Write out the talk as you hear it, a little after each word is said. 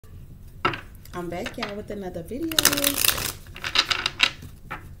I'm back, y'all, with another video.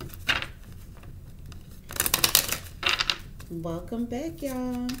 Welcome back,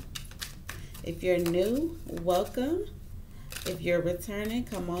 y'all. If you're new, welcome. If you're returning,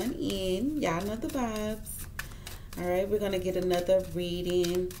 come on in. Y'all know the vibes. All right, we're going to get another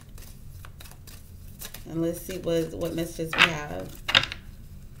reading. And let's see what messages we have.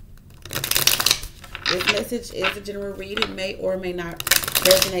 This message is a general read. It may or may not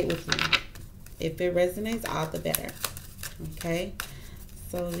resonate with you. If it resonates, all the better. Okay?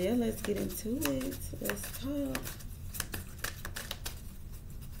 So, yeah, let's get into it. Let's talk.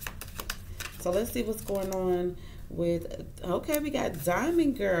 So, let's see what's going on with... Okay, we got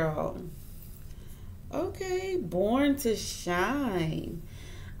Diamond Girl. Okay, born to shine.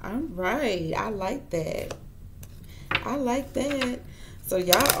 All right. I like that. I like that. So,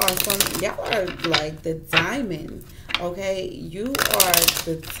 y'all are like the diamond. Okay? You are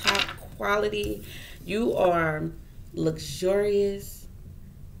the top quality. You are luxurious.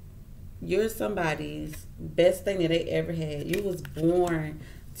 You're somebody's best thing that they ever had. You was born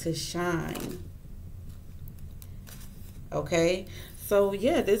to shine. Okay? So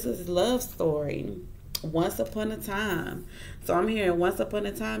yeah, this is a love story. Once upon a time. So I'm hearing once upon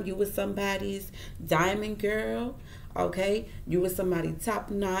a time you was somebody's diamond girl. Okay? You was somebody top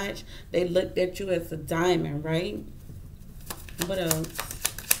notch. They looked at you as a diamond, right? What else?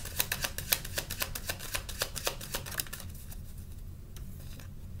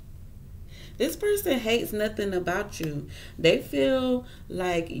 This person hates nothing about you. They feel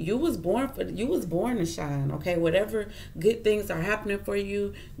like you was born to shine, okay? Whatever good things are happening for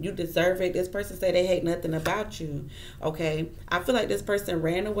you, you deserve it. This person say they hate nothing about you, okay? I feel like this person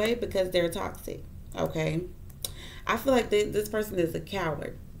ran away because they're toxic, okay? I feel like this person is a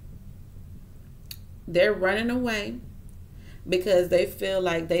coward. They're running away because they feel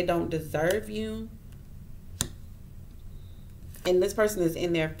like they don't deserve you. And this person is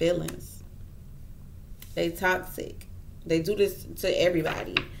in their feelings. They toxic. They do this to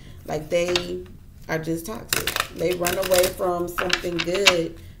everybody. Like they are just toxic. They run away from something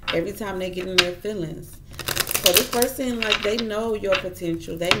good every time they get in their feelings. So this person, like, they know your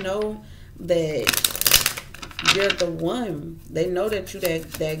potential. They know that you're the one. They know that you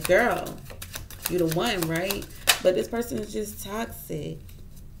that girl. You're the one, right? But this person is just toxic.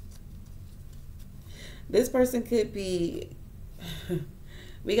 This person could be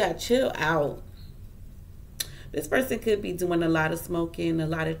we got chill out. This person could be doing a lot of smoking, a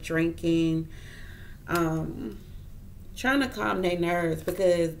lot of drinking, trying to calm their nerves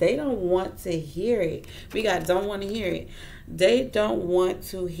because they don't want to hear it. We got don't want to hear it. They don't want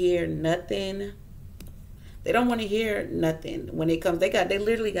to hear nothing. They don't want to hear nothing when it comes. They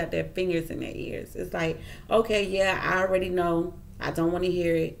literally got their fingers in their ears. It's like, okay, yeah, I already know. I don't want to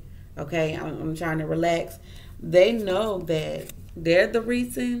hear it. Okay, I'm trying to relax. They know that they're the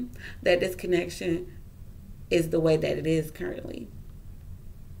reason that this connection is the way that it is currently.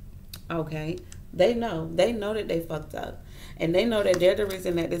 Okay? They know. They know that they fucked up. And they know that they're the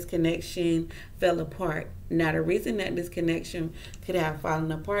reason that this connection fell apart. Now, the reason that this connection could have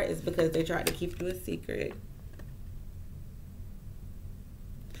fallen apart is because they tried to keep you a secret.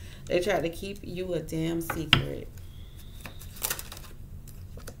 They tried to keep you a damn secret.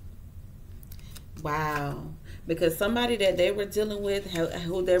 Wow. Because somebody that they were dealing with,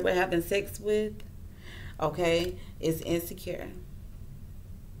 who they were having sex with, okay, is insecure.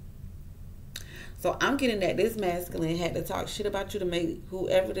 So I'm getting that this masculine had to talk shit about you to make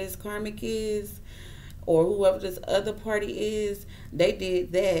whoever this karmic is or whoever this other party is, they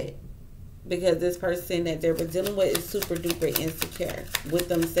did that because this person that they were dealing with is super duper insecure with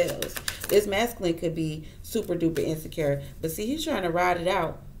themselves. This masculine could be super duper insecure, but see, he's trying to ride it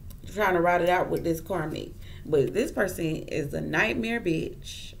out. Trying to ride it out with this karmic. But this person is a nightmare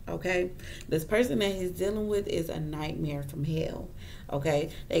bitch, okay? This person that he's dealing with is a nightmare from hell,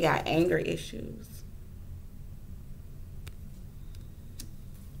 okay? They got anger issues.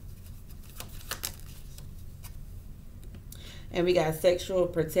 And we got sexual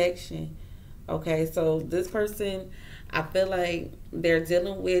protection, okay? So this person, I feel like they're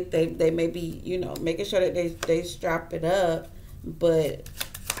dealing with, they may be, making sure that they strap it up, but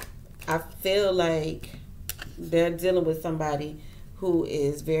I feel like they're dealing with somebody who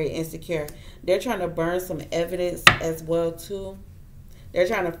is very insecure. They're trying to burn some evidence as well too. They're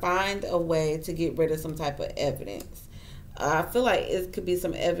trying to find a way to get rid of some type of evidence. I feel like it could be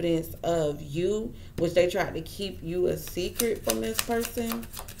some evidence of you, which they tried to keep you a secret from this person.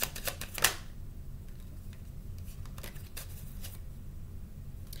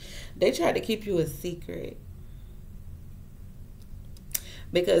 They tried to keep you a secret.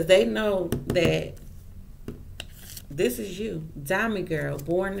 because they know that this is you, diamond girl,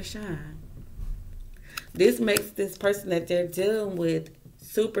 born to shine. This makes this person that they're dealing with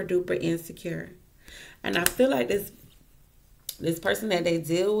super duper insecure. And I feel like this person that they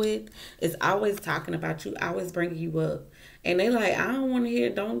deal with is always talking about you, always bringing you up. And they like, I don't want to hear,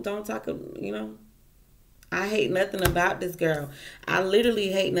 don't talk, you know. I hate nothing about this girl. I literally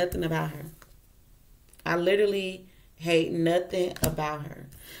hate nothing about her. I literally hate nothing about her.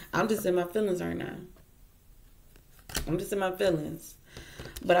 I'm just in my feelings right now. I'm just in my feelings.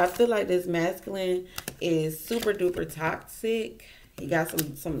 But I feel like this masculine is super duper toxic. He got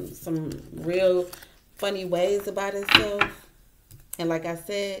some real funny ways about himself. And like I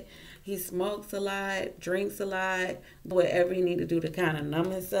said, he smokes a lot, drinks a lot, whatever he need to do to kind of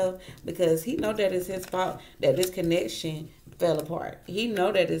numb himself, because he know that it's his fault that this connection fell apart. He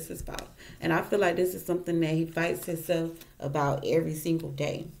know that it's his fault. And I feel like this is something that he fights himself about every single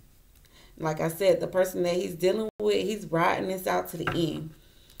day. Like I said, the person that he's dealing with, he's riding this out to the end.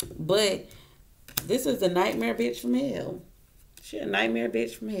 But this is a nightmare bitch from hell. She a nightmare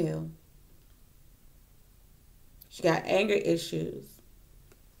bitch from hell. She got anger issues.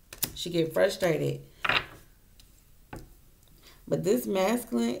 She get frustrated. But this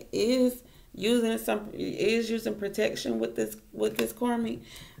masculine is using protection with this karmic,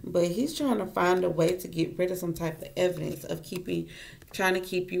 but he's trying to find a way to get rid of some type of evidence of trying to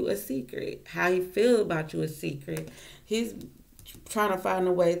keep you a secret. How he feel about you a secret. He's trying to find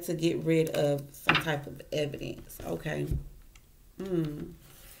a way to get rid of some type of evidence. Okay.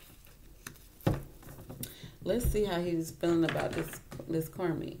 Let's see how he's feeling about this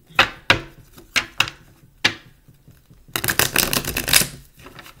karmic.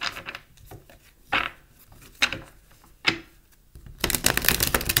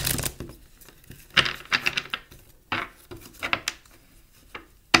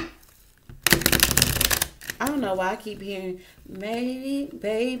 I don't know why I keep hearing, maybe,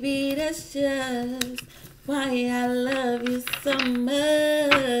 baby, that's just why I love you so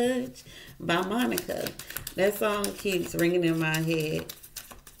much, by Monica. That song keeps ringing in my head.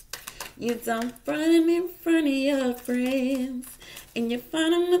 You don't front in front of your friends, and you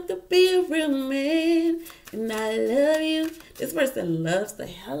find them not to be a real man, and I love you. This person loves the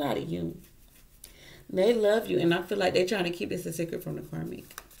hell out of you. They love you, and I feel like they're trying to keep this a secret from the karmic.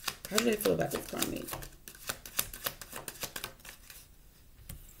 How do they feel about this karmic?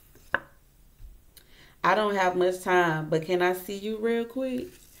 I don't have much time, but can I see you real quick?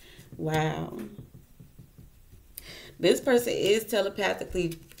 Wow. This person is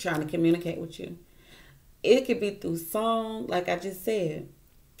telepathically trying to communicate with you. It could be through song, like I just said.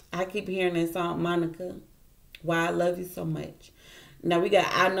 I keep hearing that song, Monica, Why I Love You So Much. Now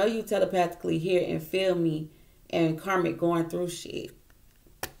I know you telepathically hear and feel me and karmic going through shit.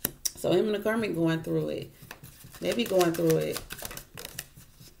 So him and the karmic going through it. They be going through it.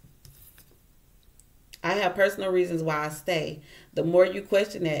 I have personal reasons why I stay. The more you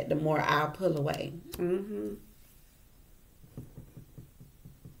question that, the more I'll pull away.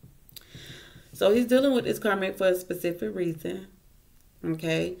 So he's dealing with this karmic for a specific reason.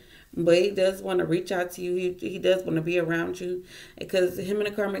 Okay? But he does want to reach out to you. He does want to be around you. Because him and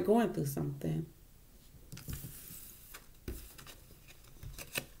the karmic going through something.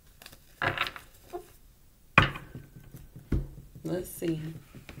 Let's see.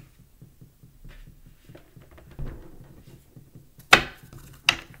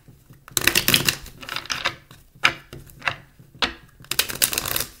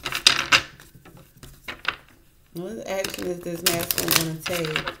 What action is this masculine going to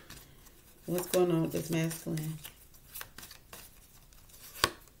take? What's going on with this masculine?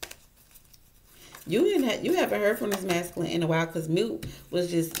 You haven't heard from this masculine in a while because Mute was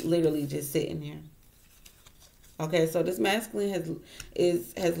just literally just sitting there. Okay, so this masculine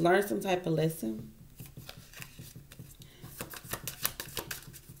has learned some type of lesson.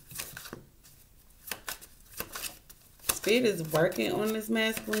 Spirit is working on this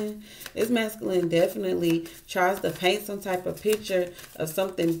masculine. This masculine definitely tries to paint some type of picture of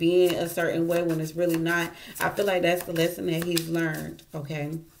something being a certain way when it's really not. I feel like that's the lesson that he's learned,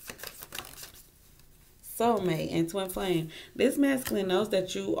 okay? Soulmate and twin flame. This masculine knows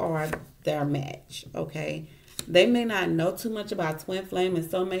that you are their match, okay? They may not know too much about twin flame and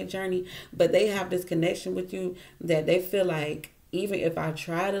soulmate journey, but they have this connection with you that they feel like even if I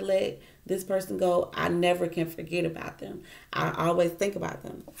try to let this person go, I never can forget about them. I always think about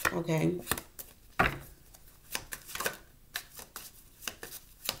them, okay?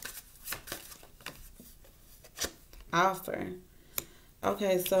 Offer.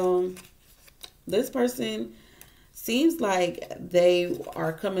 Okay, so this person Seems like they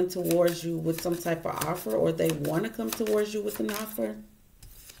are coming towards you with some type of offer, or they want to come towards you with an offer.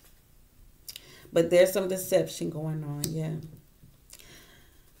 But there's some deception going on. Yeah.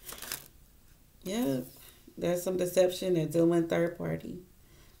 Yeah. There's some deception. They're dealing with third party.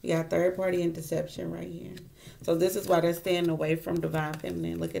 You got third party and deception right here. So this is why they're staying away from divine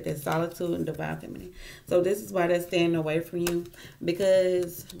feminine. Look at this, solitude and divine feminine. So this is why they're staying away from you,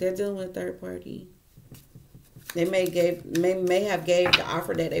 because they're dealing with third party. They may have gave the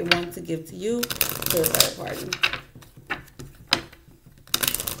offer that they want to give to you to a third party.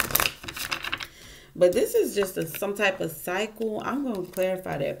 But this is just some type of cycle. I'm going to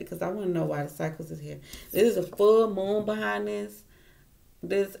clarify that because I want to know why the cycles is here. This is a full moon behind this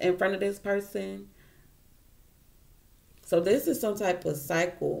in front of this person. So this is some type of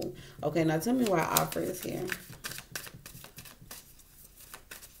cycle. Okay, now tell me why offer is here.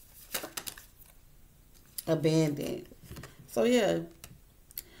 Abandoned. So yeah,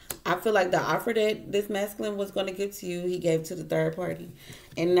 I feel like the offer that this masculine was going to give to you, he gave to the third party.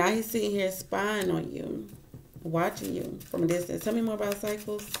 And now he's sitting here spying on you, watching you from a distance. Tell me more about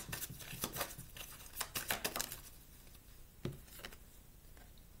cycles.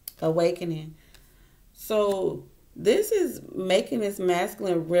 Awakening. So this is making this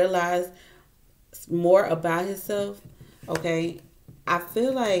masculine realize more about himself. Okay. I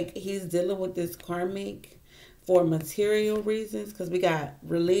feel like he's dealing with this karmic for material reasons, because we got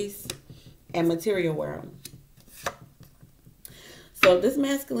release and material world. So this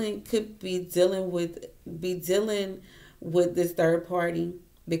masculine could be dealing with this third party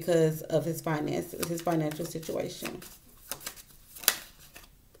because of his finances, his financial situation.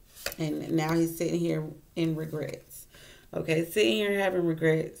 And now he's sitting here in regrets. Okay, sitting here having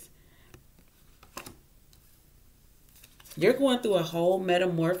regrets. You're going through a whole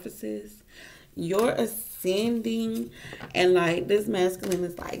metamorphosis. You're ascending. And like this masculine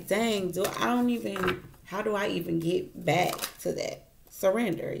is like, dang, how do I even get back to that?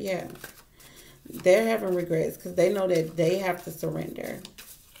 Surrender, yeah. They're having regrets because they know that they have to surrender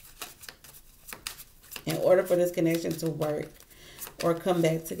in order for this connection to work or come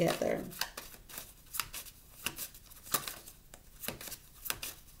back together.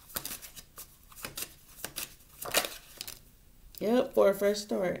 Yep, for a fresh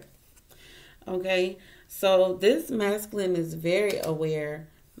start. Okay, so this masculine is very aware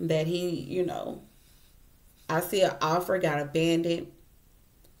that he, I see an offer got abandoned.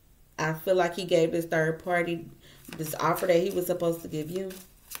 I feel like he gave this third party this offer that he was supposed to give you.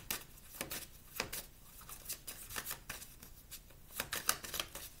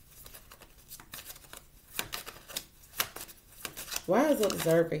 Why is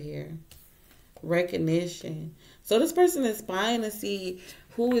observer here? Recognition. So this person is spying to see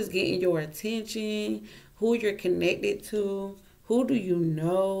who is getting your attention, who you're connected to, who do you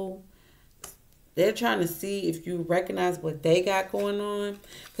know. They're trying to see if you recognize what they got going on.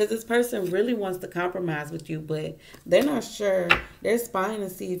 Because this person really wants to compromise with you, but they're not sure. They're spying to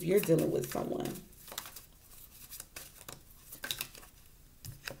see if you're dealing with someone.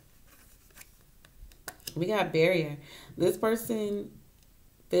 We got barrier. This person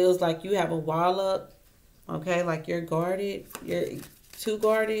feels like you have a wall up. Okay, like you're guarded. You're too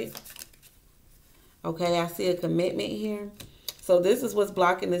guarded. Okay, I see a commitment here. So this is what's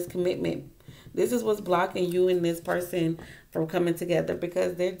blocking this commitment. This is what's blocking you and this person from coming together,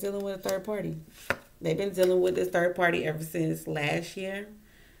 because they're dealing with a third party. They've been dealing with this third party ever since last year.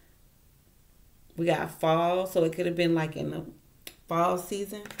 We got fall, so it could have been like in the fall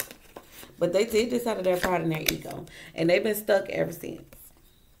season. But they did this out of their pride and their ego. And they've been stuck ever since.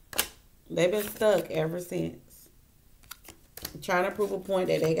 They've been stuck ever since. Trying to prove a point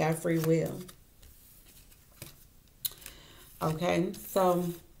that they got free will. Okay, so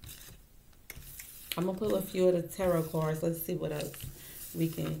I'm going to pull a few of the tarot cards. Let's see what else we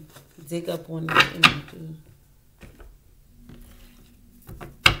can dig up on this energy.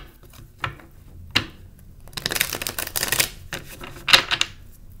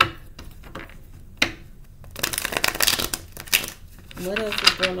 What else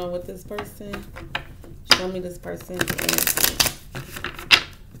is going on with this person? Show me this person's energy.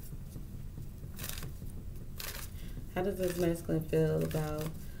 How does this masculine feel about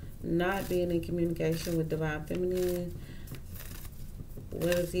not being in communication with divine feminine?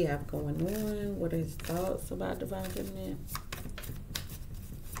 What does he have going on? What are his thoughts about divine feminine?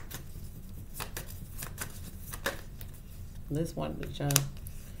 This one to jump.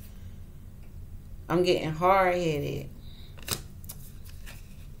 I'm getting hard-headed.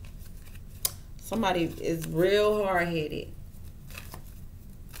 Somebody is real hard-headed.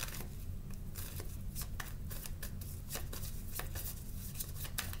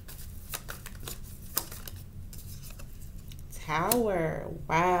 Tower.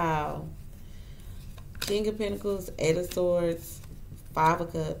 Wow. King of Pentacles, Eight of Swords, Five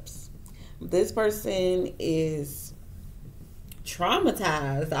of Cups. This person is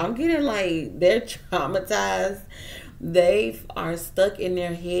traumatized. I'm getting like they're traumatized. They are stuck in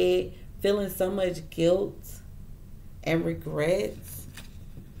their head, feeling so much guilt and regrets.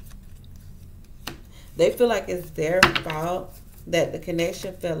 They feel like it's their fault that the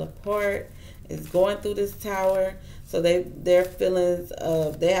connection fell apart. It's going through this tower. So they have feelings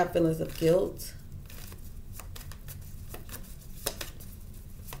of guilt.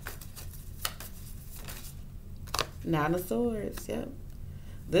 Nine of Swords, yep.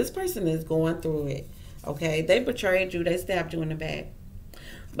 This person is going through it, okay? They betrayed you. They stabbed you in the back.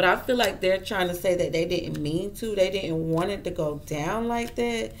 But I feel like they're trying to say that they didn't mean to. They didn't want it to go down like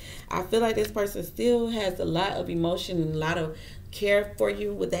that. I feel like this person still has a lot of emotion and a lot of care for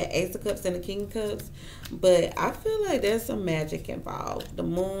you with that Ace of Cups and the King of Cups. But I feel like there's some magic involved. The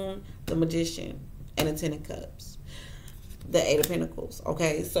Moon, the Magician, and the Ten of Cups. The Eight of Pentacles,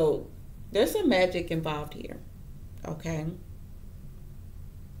 okay? So there's some magic involved here, okay?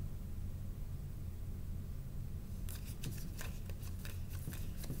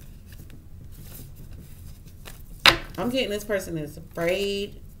 I'm getting this person is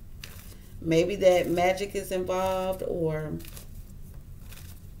afraid. Maybe that magic is involved, or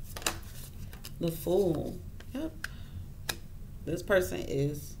the Fool. Yep. This person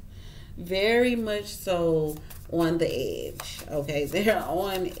is very much so on the edge. Okay, they're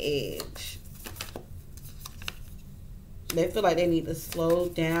on edge. They feel like they need to slow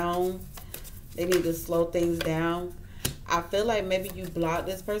down. They need to slow things down. I feel like maybe you block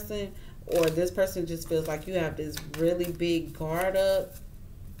this person, or this person just feels like you have this really big guard up.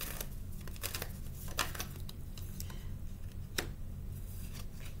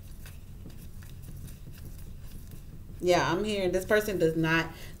 Yeah, I'm hearing this person does not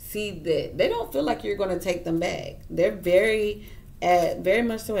see that. They don't feel like you're going to take them back. They're very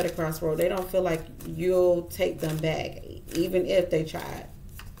much so at a crossroad. They don't feel like you'll take them back, even if they tried.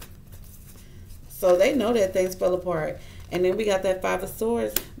 So they know that things fell apart. And then we got that Five of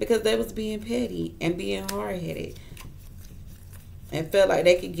Swords because they was being petty and being hard-headed. And felt like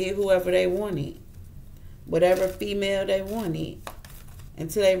they could get whoever they wanted. Whatever female they wanted.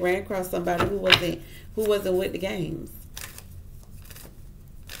 Until they ran across somebody who wasn't with the games.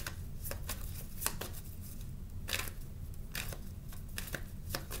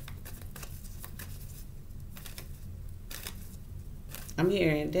 I'm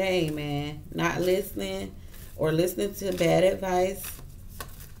hearing, dang, man, not listening or listening to bad advice.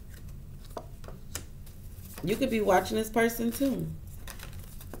 You could be watching this person too.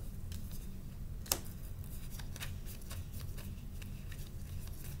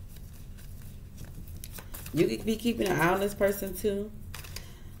 You could be keeping an eye on this person too.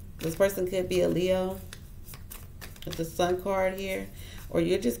 This person could be a Leo with the Sun card here. Or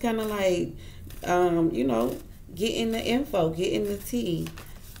you're just kind of like, you know, getting the info, getting the tea.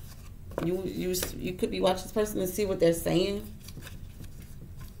 You could be watching this person and see what they're saying.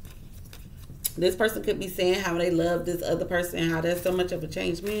 This person could be saying how they love this other person, how there's so much of a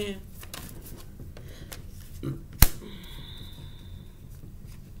changed man.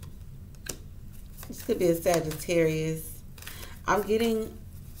 This could be a Sagittarius. I'm getting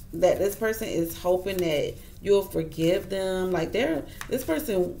that this person is hoping that you'll forgive them. Like this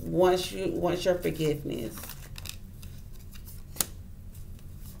person wants your forgiveness.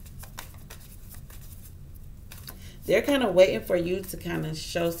 They're kind of waiting for you to kind of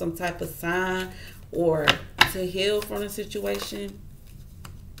show some type of sign or to heal from the situation.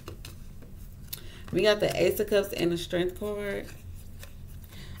 We got the Ace of Cups and the Strength card.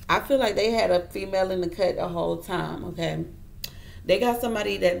 I feel like they had a female in the cut the whole time, okay? They got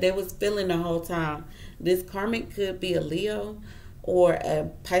somebody that they was feeling the whole time. This karmic could be a Leo or a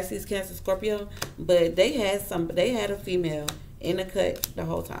Pisces, Cancer, Scorpio, but they had a female in the cut the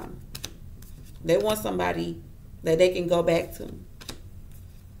whole time. They want somebody that they can go back to,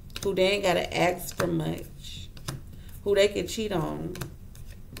 who they ain't got to ask for much, who they can cheat on,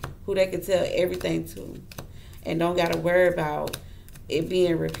 who they can tell everything to, and don't got to worry about it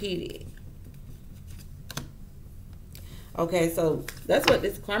being repeated. Okay, so that's what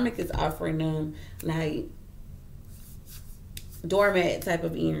this karmic is offering them, like doormat type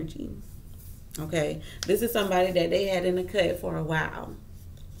of energy. Okay, this is somebody that they had in the cut for a while.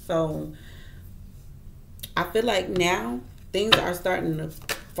 So I feel like now things are starting to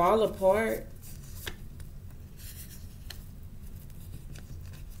fall apart.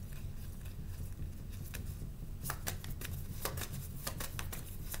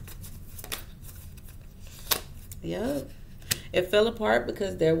 Yep. It fell apart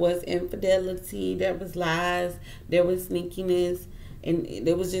because there was infidelity, there was lies, there was sneakiness, and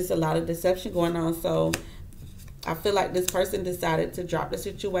there was just a lot of deception going on. So I feel like this person decided to drop the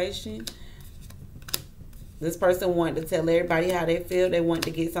situation. This person wanted to tell everybody how they feel. They wanted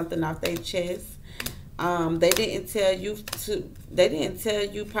to get something off their chest. They didn't tell you they didn't tell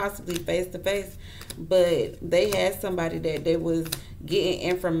you possibly face to face, but they had somebody that they was getting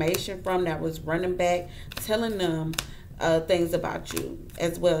information from, that was running back, telling them things about you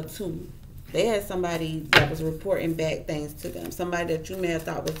as well too. They had somebody that was reporting back things to them. Somebody that you may have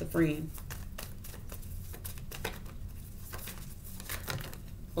thought was a friend.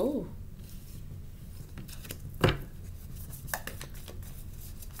 Oh.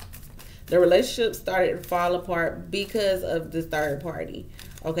 The relationship started to fall apart because of this third party.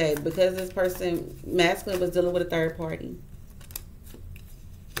 Okay, because this person, masculine, was dealing with a third party.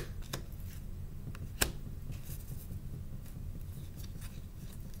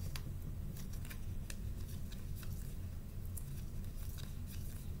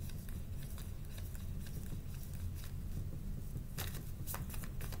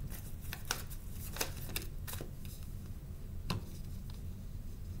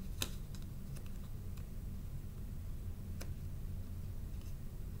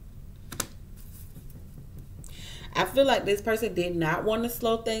 I feel like this person did not want to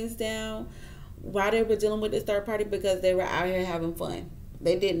slow things down while they were dealing with this third party, because they were out here having fun.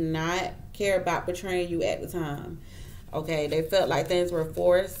 They did not care about betraying you at the time. Okay, they felt like things were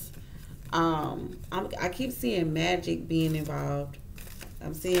forced. I keep seeing magic being involved.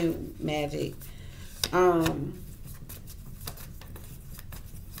 I'm seeing magic.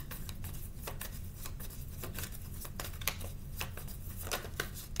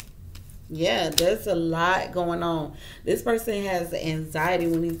 Yeah, there's a lot going on. This person has anxiety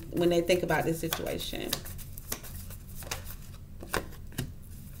when they think about this situation.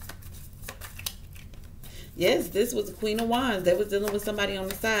 Yes, this was the Queen of Wands. They was dealing with somebody on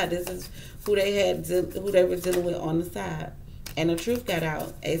the side. This is who who they were dealing with on the side. And the truth got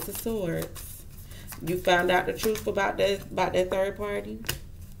out. Ace of Swords. You found out the truth about that third party,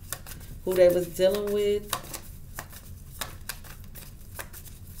 who they was dealing with.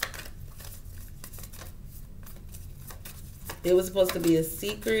 It was supposed to be a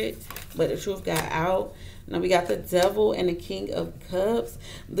secret, but the truth got out. Now we got the Devil and the King of Cups.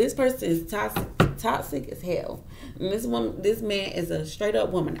 This person is toxic as hell. And this man is a straight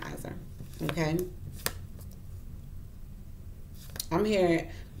up womanizer. Okay. I'm hearing,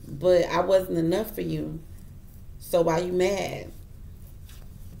 but I wasn't enough for you. So why you mad?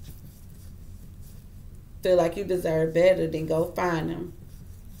 Feel like you deserve better, then go find him.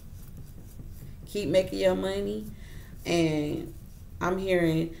 Keep making your money. And I'm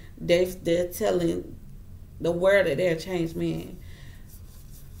hearing they're telling the world that they're a changed man.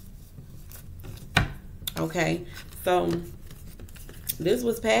 Okay, so this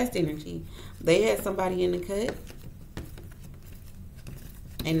was past energy. They had somebody in the cut,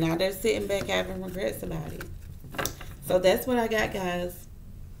 and now they're sitting back having regrets about it. So that's what I got, guys.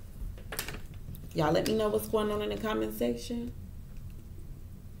 Y'all let me know what's going on in the comment section.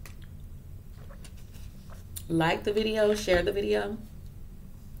 Like the video, share the video.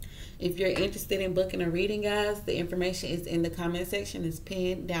 If you're interested in booking a reading, guys, the information is in the comment section. It's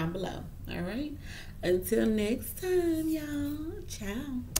pinned down below. All right. Until next time, y'all. Ciao.